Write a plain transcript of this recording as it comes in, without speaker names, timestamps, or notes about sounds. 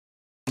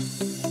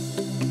Hey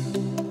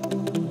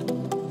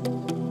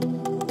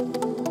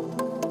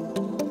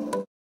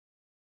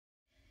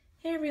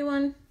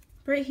everyone,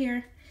 Britt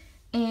here,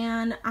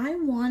 and I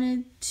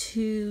wanted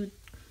to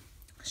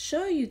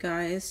show you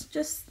guys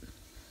just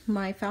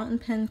my fountain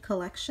pen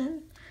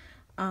collection.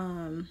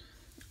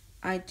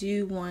 I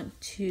do want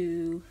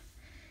to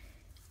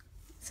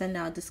send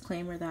out a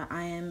disclaimer that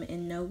I am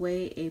in no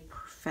way a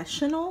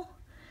professional.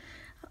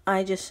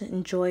 I just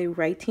enjoy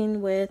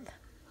writing with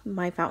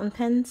my fountain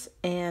pens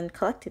and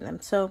collecting them.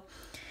 So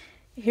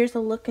here's a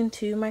look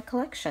into my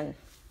collection.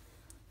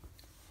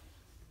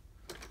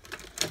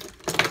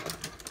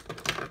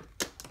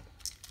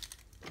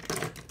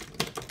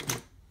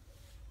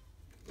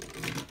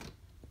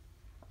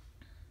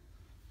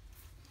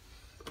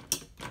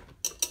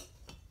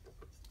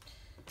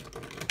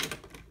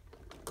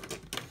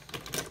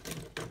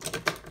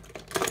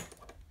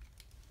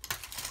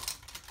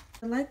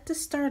 I'd like to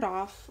start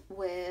off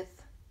with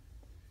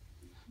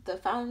the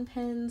fountain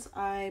pens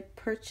I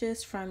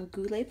purchased from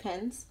Goulet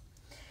Pens.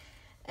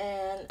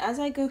 And as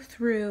I go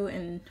through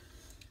and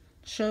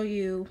show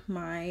you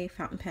my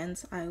fountain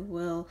pens, I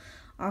will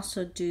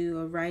also do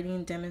a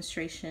writing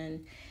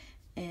demonstration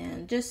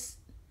and just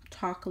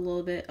talk a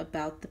little bit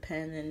about the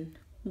pen and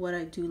what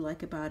I do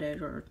like about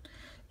it or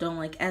don't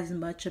like as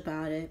much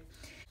about it.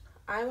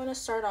 I want to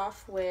start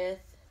off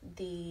with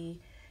the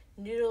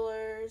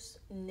Noodler's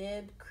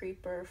Nib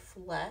Creeper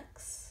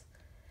Flex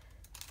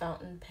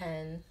fountain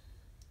pen,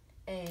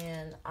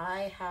 and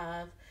I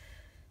have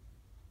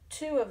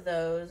two of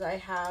those. I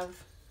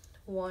have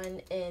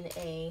one in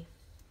a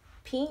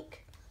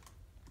pink,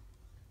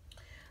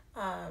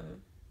 what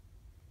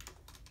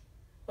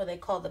they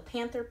call the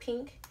Panther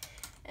Pink,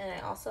 and I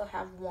also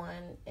have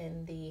one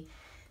in the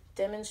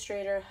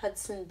Demonstrator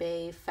Hudson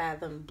Bay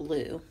Fathom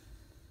Blue.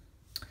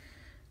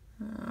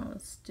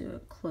 Let's do a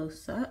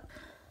close-up.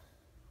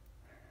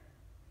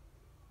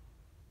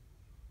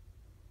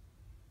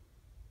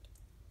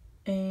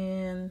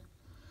 And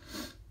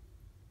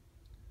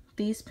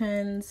these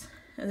pens,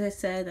 as I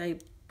said, I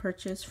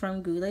purchased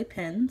from Goulet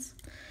Pens.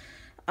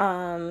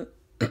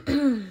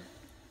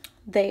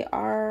 They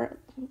are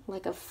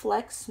like a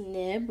flex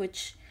nib,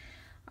 which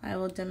I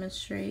will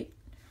demonstrate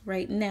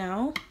right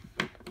now.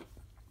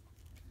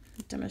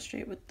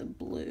 Demonstrate with the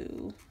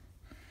blue.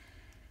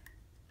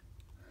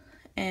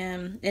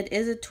 And it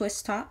is a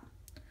twist top.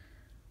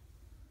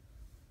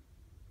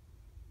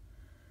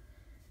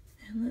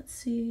 And let's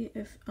see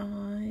if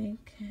I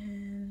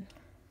can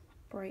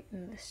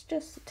brighten this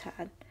just a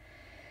tad.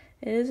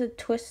 It is a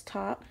twist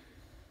top.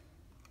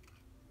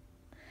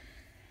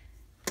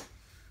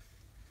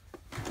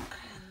 And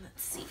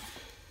let's see.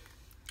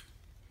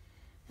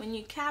 When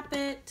you cap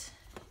it,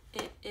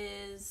 it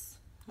is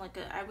like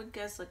a, I would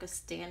guess like a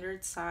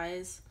standard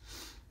size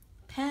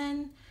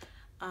pen.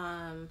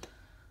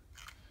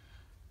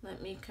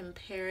 Let me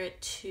compare it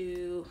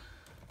to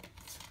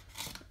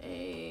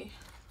a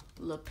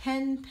Le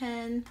Pen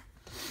pen.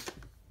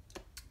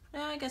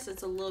 I guess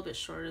it's a little bit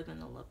shorter than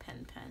the Le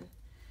Pen pen,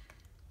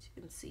 as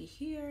you can see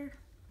here.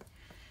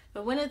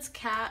 But when it's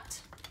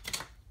capped,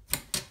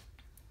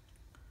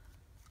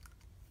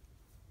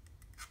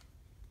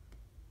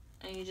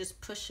 and you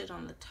just push it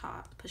on the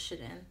top, push it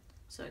in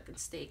so it can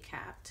stay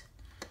capped.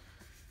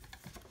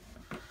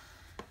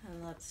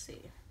 And let's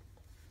see.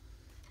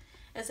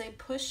 As I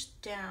push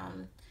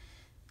down,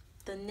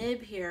 the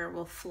nib here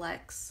will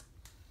flex,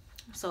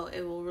 so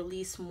it will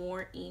release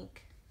more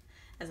ink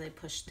as I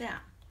push down.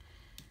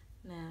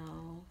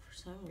 Now, for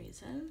some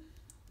reason,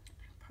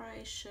 I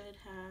probably should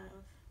have,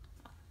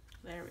 oh,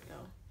 there we go,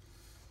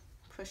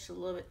 pushed a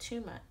little bit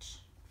too much,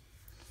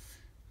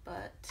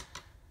 but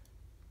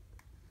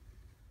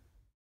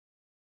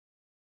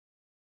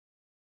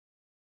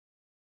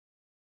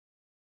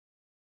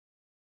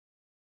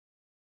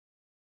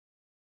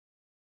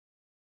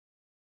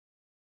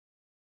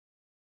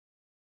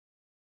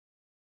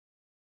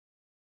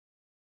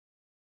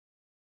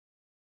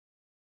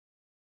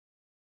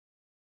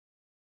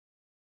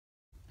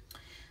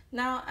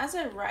now, as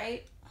I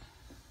write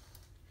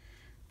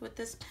with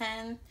this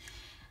pen,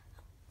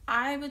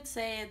 I would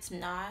say it's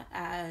not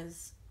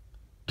as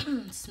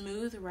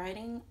smooth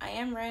writing. I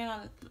am writing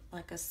on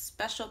like a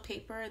special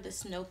paper.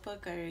 This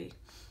notebook I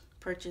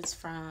purchased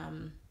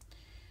from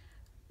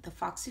the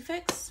Foxy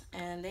Fix,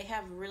 and they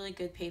have really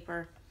good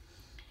paper.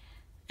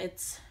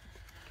 It's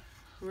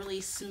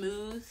really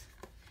smooth,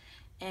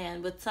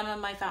 and with some of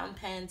my fountain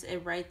pens, it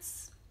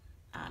writes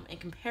in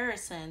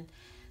comparison.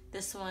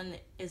 This one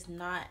is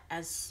not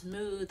as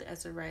smooth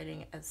as the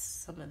writing as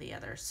some of the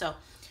others. So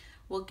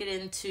we'll get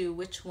into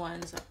which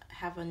ones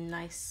have a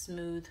nice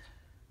smooth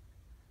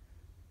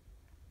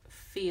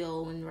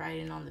feel when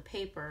writing on the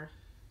paper.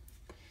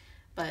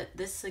 But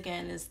this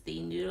again is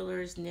the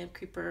Noodler's Nib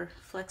Creeper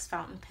Flex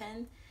Fountain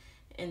Pen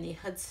in the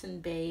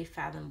Hudson Bay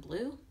Fathom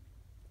Blue.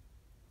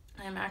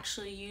 I'm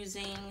actually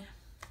using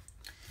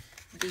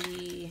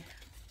the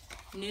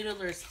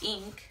Noodler's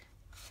ink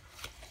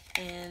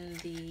in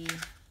the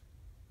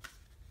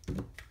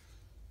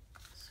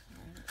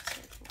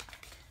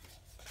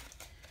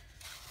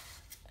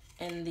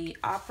in the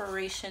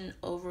Operation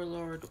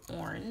Overlord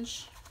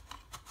orange.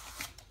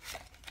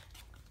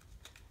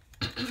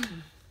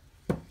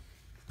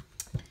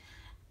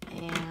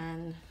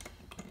 And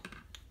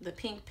the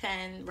pink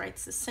pen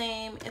writes the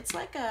same. It's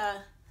like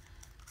a,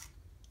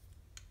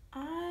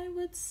 I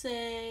would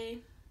say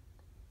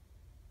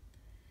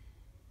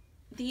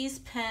these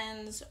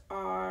pens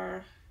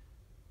are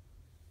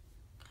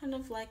kind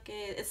of like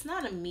it's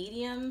not a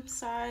medium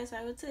size.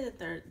 I would say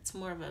that it's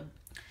more of a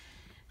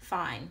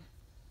fine.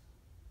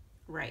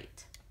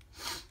 Right.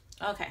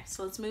 Okay,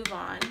 so let's move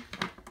on.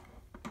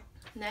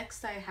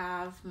 Next I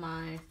have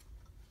my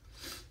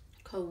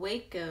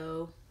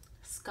Kaweco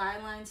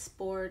Skyline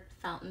Sport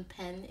fountain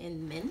pen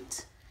in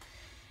mint.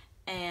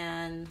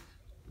 And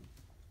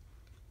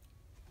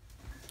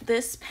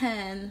this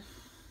pen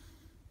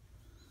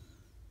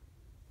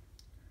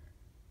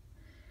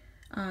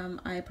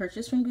I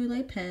purchased from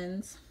Goulet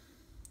Pens.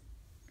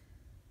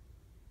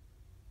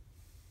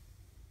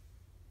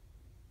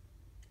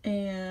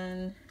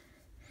 And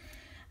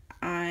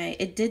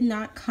it did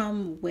not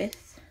come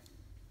with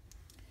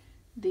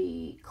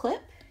the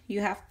clip.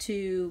 You have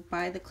to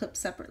buy the clip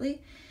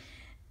separately.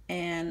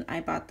 And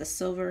I bought the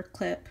silver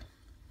clip.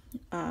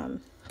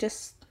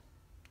 It's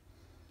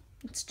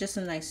just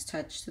a nice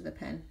touch to the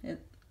pen.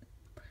 It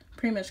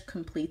pretty much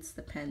completes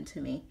the pen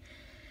to me.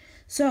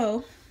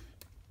 So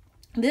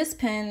this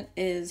pen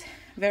is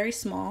very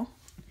small.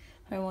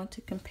 I want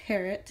to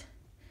compare it.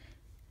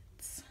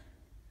 It's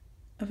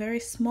a very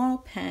small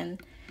pen,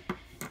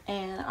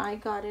 and I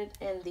got it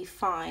in the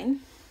fine.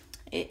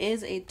 It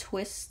is a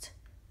twist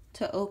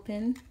to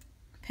open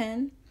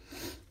pen,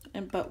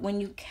 but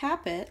when you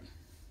cap it,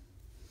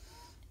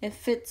 it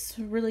fits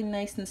really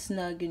nice and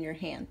snug in your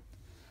hand.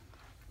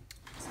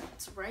 So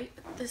let's write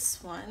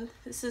this one.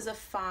 This is a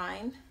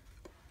fine.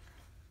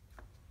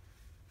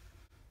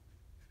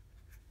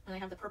 And I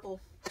have the purple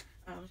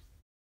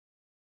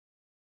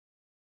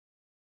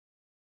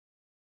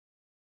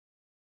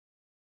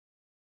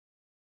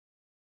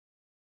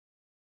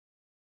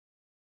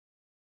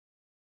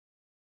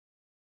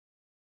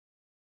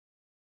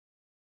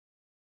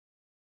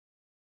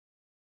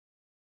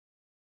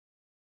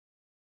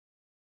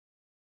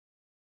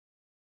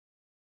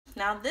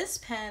now this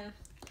pen,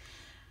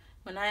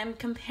 when I'm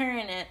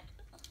comparing it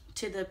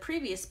to the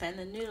previous pen,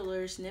 the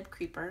Noodler's Nib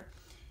Creeper,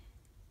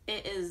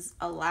 it is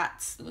a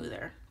lot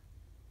smoother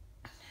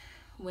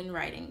when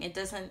writing. It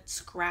doesn't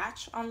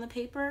scratch on the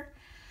paper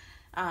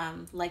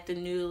like the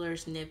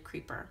Noodler's Nib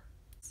Creeper.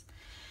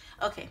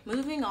 Okay,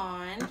 moving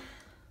on.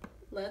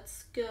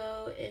 Let's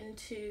go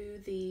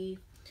into the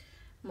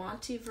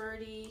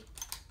Monteverdi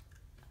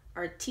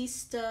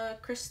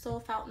Artista Crystal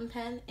Fountain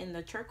Pen in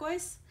the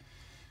turquoise.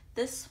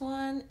 This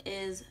one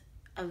is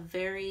a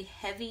very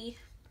heavy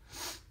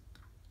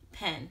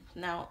pen.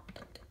 Now,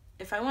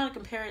 if I want to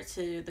compare it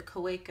to the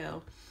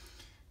Kaweco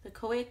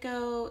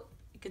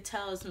you could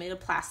tell is made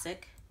of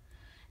plastic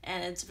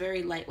and it's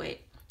very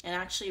lightweight. And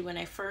actually, when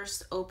I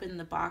first opened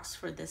the box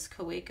for this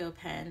Kaweco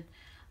pen,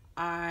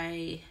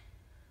 I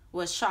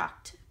was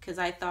shocked because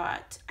I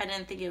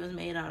didn't think it was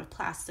made out of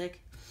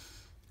plastic.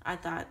 I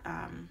thought,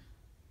 I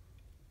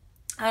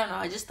don't know,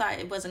 I just thought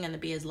it wasn't going to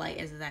be as light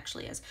as it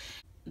actually is.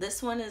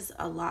 This one is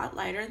a lot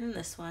lighter than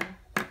this one.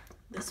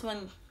 This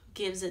one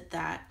gives it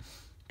that,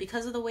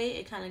 because of the weight,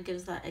 it kind of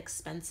gives that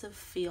expensive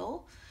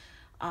feel.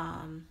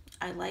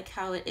 I like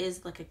how it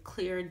is like a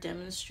clear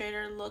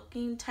demonstrator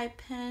looking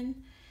type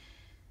pen.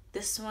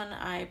 This one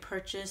I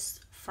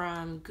purchased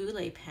from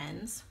Goulet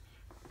Pens.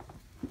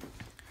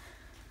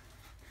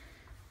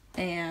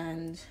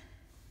 And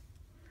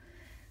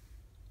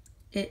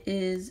it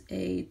is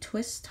a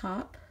twist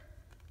top.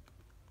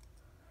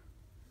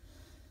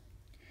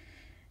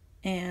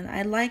 And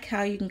I like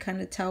how you can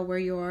kind of tell where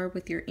you are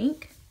with your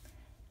ink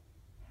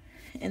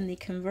in the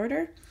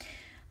converter.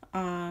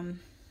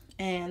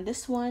 And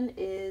this one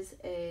is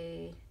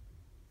a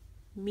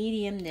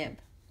medium nib.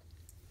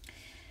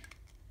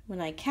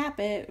 When I cap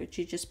it, which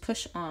you just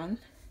push on,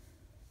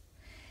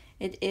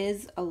 it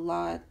is a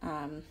lot,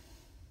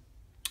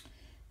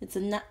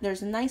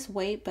 there's a nice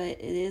weight, but it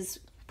is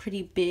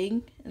pretty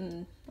big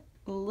and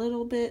a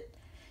little bit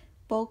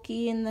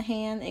bulky in the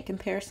hand in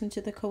comparison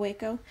to the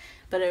Kaweco,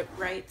 but it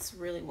writes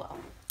really well.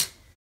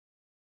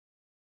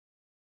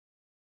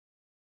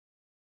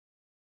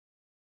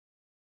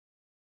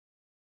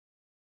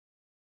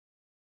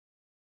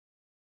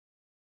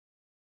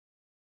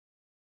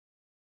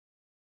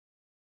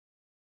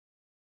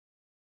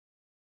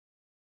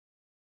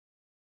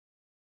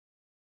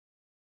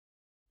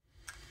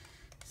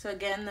 So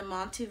again, the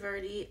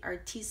Monteverdi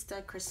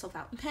Artista Crystal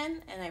Fountain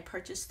Pen, and I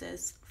purchased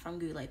this from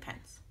Goulet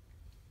Pens.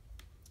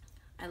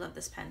 I love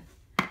this pen.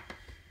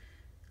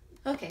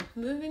 Okay,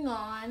 moving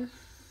on.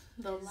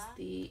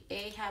 The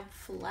Ahab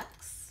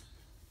Flex.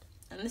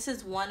 And this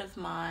is one of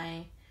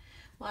my,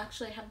 well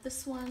actually I have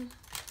this one.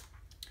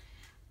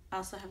 I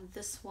also have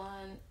this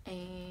one,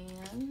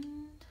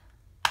 and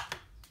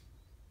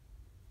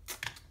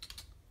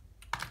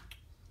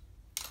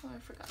oh, I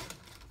forgot.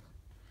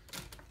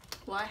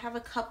 well, I have a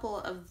couple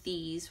of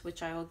these,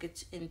 which I will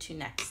get into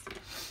next.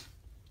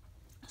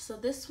 So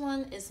this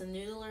one is the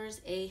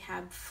Noodler's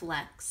Ahab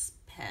Flex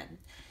pen.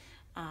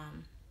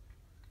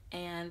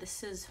 And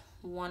this is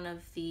one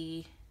of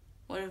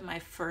my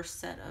first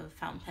set of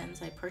fountain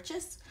pens I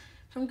purchased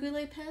from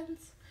Goulet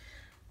Pens.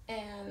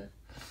 And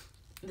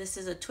this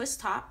is a twist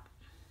top.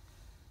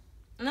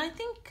 And I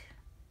think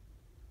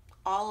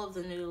all of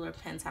the Noodler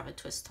pens have a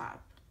twist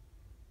top.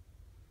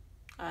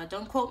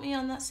 Don't quote me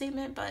on that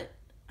statement, but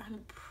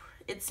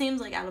it seems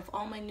like out of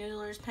all my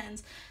Noodler's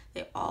pens,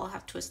 they all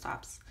have twist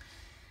tops.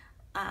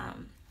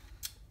 And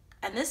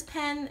this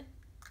pen,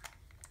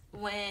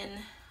 when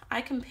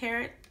I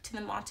compare it to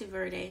the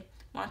Monteverde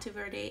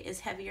is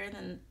heavier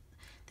than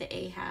the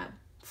Ahab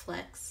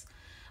Flex.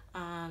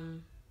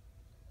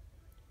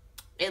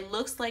 It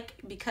looks like,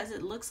 because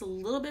it looks a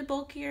little bit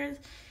bulkier,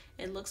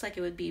 it looks like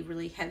it would be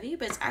really heavy,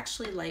 but it's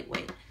actually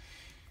lightweight.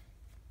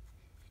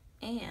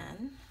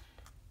 And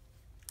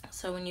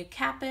so when you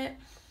cap it,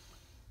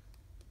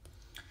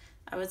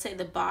 I would say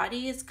the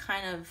body is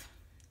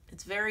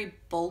it's very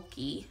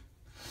bulky.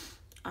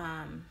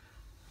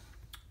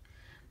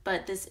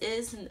 But this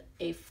is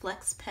a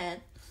flex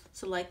pen.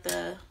 So like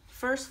the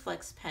first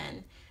flex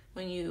pen,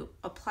 when you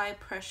apply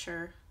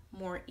pressure,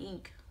 more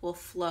ink will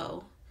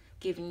flow,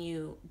 giving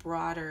you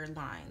broader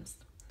lines.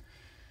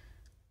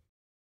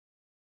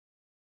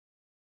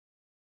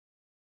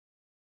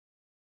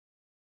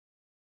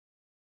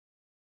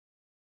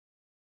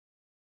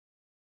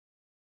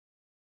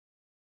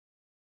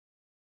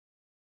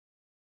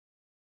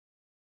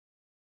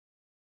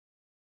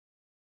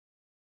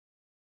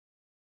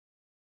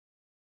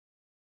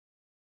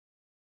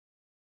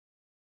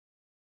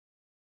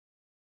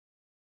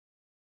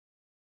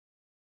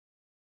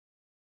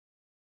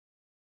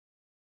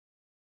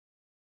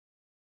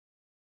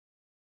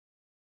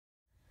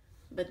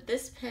 But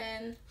this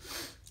pen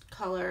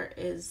color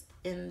is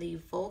in the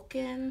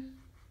Vulcan's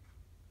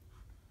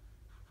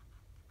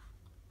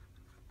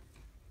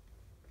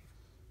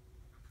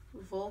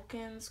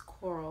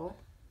Coral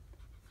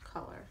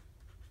color.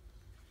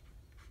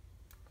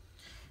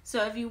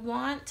 So if you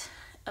want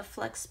a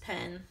flex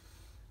pen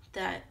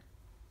that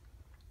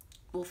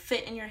will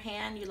fit in your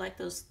hand, you like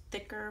those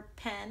thicker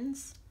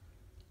pens,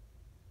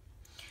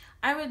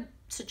 I would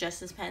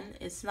suggest this pen.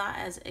 It's not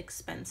as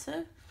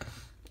expensive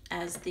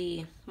as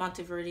the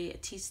Monteverde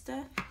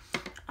Artista.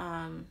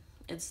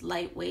 It's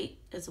lightweight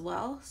as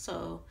well,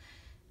 so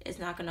it's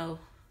not gonna,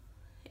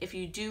 if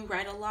you do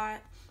write a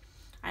lot,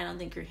 I don't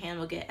think your hand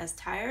will get as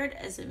tired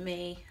as it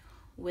may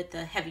with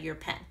a heavier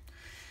pen.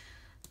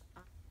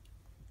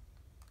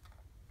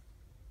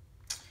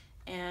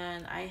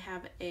 And I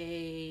have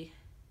I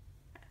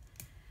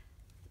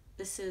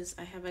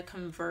have a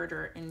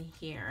converter in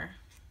here.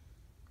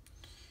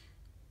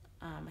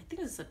 I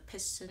think it's a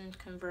piston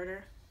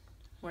converter,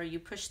 where you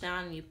push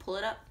down and you pull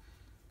it up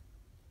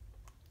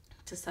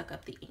to suck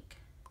up the ink.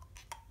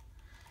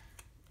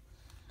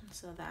 And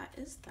so that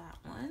is that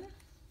one.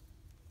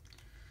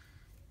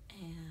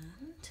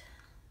 And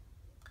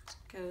let's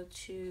go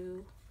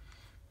to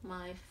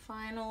my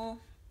final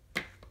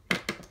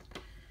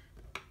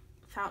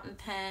fountain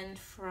pen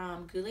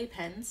from Goulet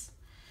Pens.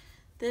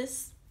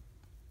 This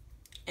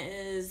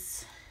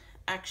is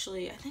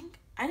actually, I think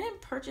I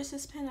didn't purchase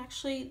this pen.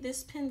 Actually,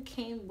 this pen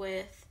came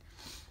with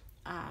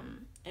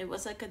it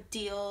was like a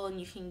deal, and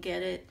you can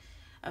get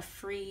a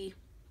free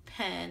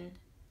pen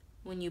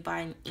when you buy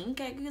an ink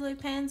at Goulet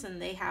Pens,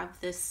 and they have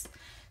this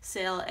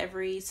sale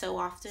every so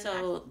often.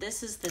 So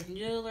this is the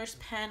Noodler's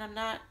pen. I'm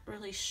not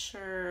really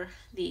sure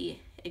the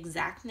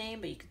exact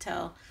name, but you could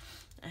tell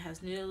it has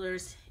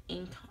Noodler's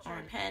ink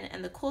on pen.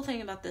 And the cool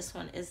thing about this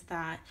one is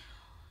that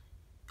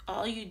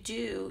all you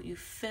do, you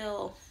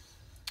fill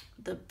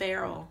the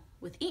barrel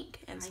with ink.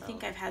 And so I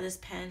think I've had this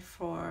pen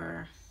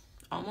for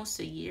almost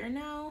a year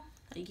now,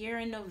 a year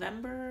in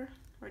November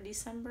or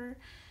December,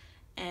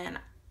 and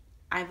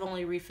I've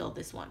only refilled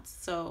this once.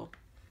 So,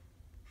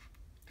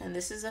 and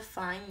this is a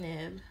fine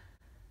nib.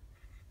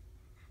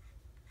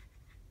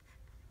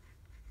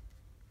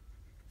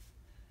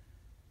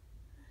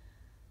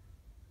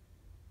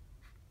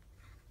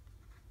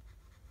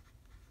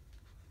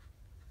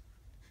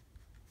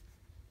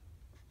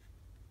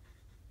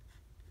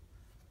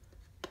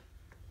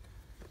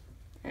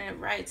 And it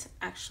writes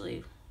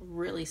actually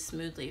really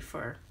smoothly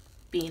for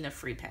being a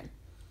free pen.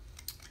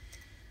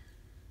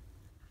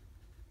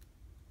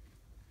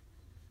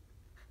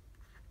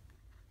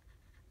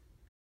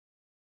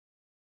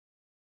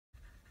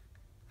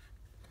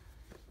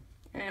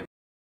 And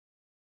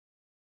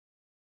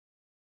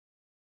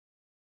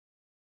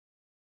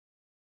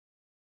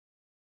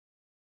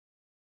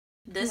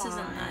this is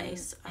a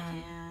nice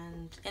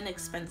and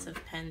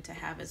inexpensive pen to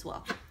have as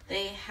well.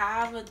 They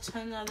have a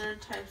ton of other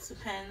types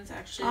of pens.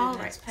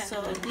 Actually,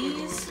 so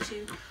these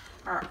two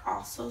are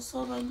also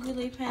sold on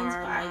Goulet Pens,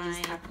 but I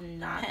just have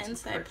not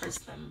pens. I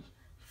purchased them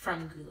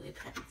from Goulet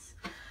Pens.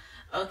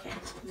 Okay,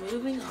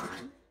 moving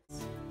on.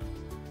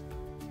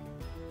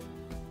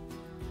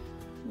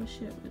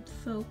 Wish it would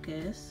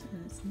focus,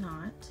 and it's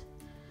not.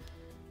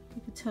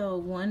 You can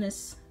tell one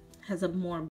has a more